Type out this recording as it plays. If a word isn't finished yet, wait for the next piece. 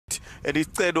and it's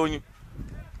third on you.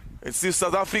 It's still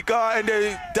South Africa, and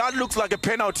that looks like a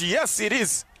penalty. Yes, it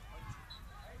is.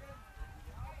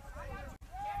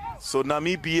 So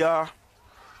Namibia,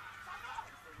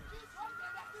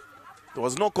 there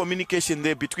was no communication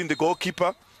there between the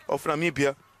goalkeeper of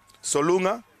Namibia,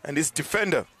 Solunga, and his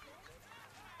defender,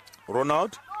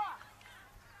 Ronald.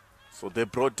 So they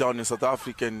brought down a South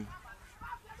African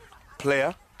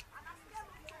player.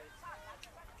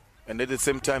 And at the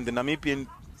same time, the Namibian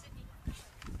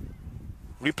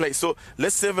replay. So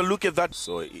let's have a look at that.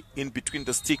 So in between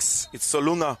the sticks, it's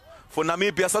Solunga for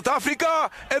Namibia, South Africa,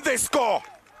 and they score.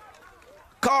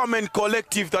 Calm and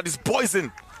collective, that is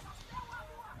Poison.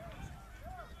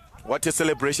 What a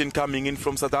celebration coming in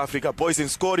from South Africa. Poison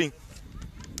scoring.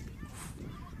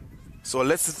 So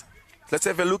let's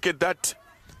have a look at that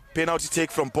penalty take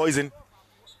from Poison.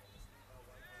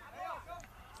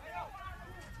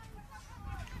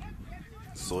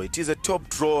 So it is a top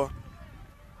draw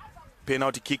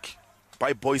penalty kick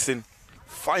by Poison,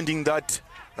 finding that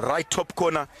right top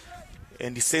corner,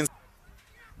 and he sends.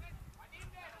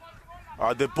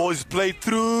 The boys play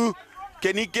through.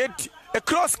 Can he get a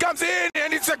cross? Comes in,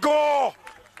 and it's a goal.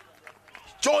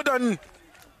 Jordan.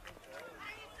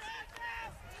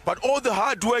 But all the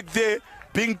hard work there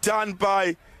being done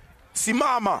by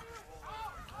Simama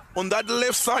on that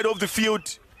left side of the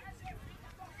field.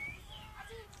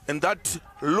 And that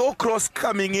low cross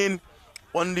coming in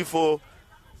only for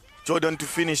Jordan to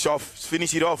finish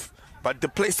it off. But the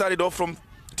play started off from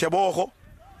Tebogo.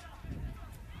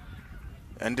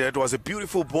 And it was a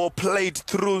beautiful ball played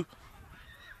through.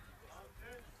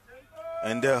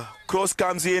 And the cross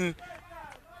comes in.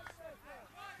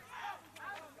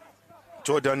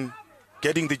 Jordan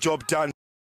getting the job done.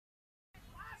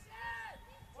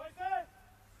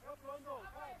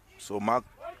 So Mark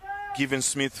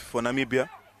Given-Smith for Namibia.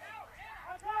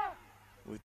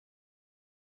 With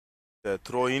the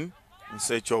throw-in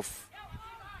search of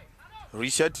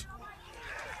Richard.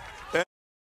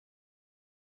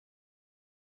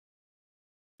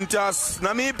 Just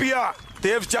Namibia, they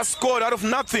have just scored out of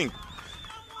nothing.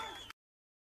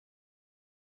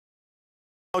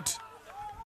 Out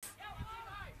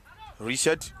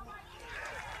Richard.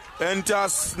 And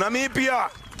just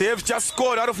Namibia, they have just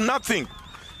scored out of nothing.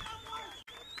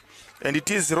 And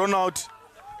it is Ronald.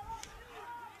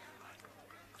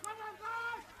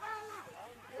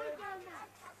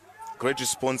 Great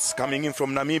response coming in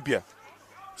from Namibia.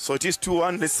 So it is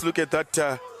 2-1. Let's look at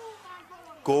that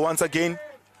goal once again.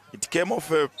 It came off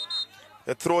a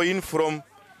throw-in from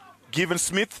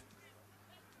Given-Smith.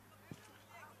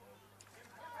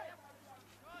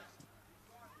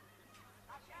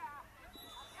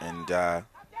 And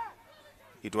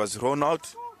it was Ronald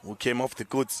who came off the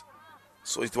goods.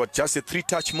 So it was just a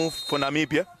 3-touch move for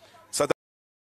Namibia.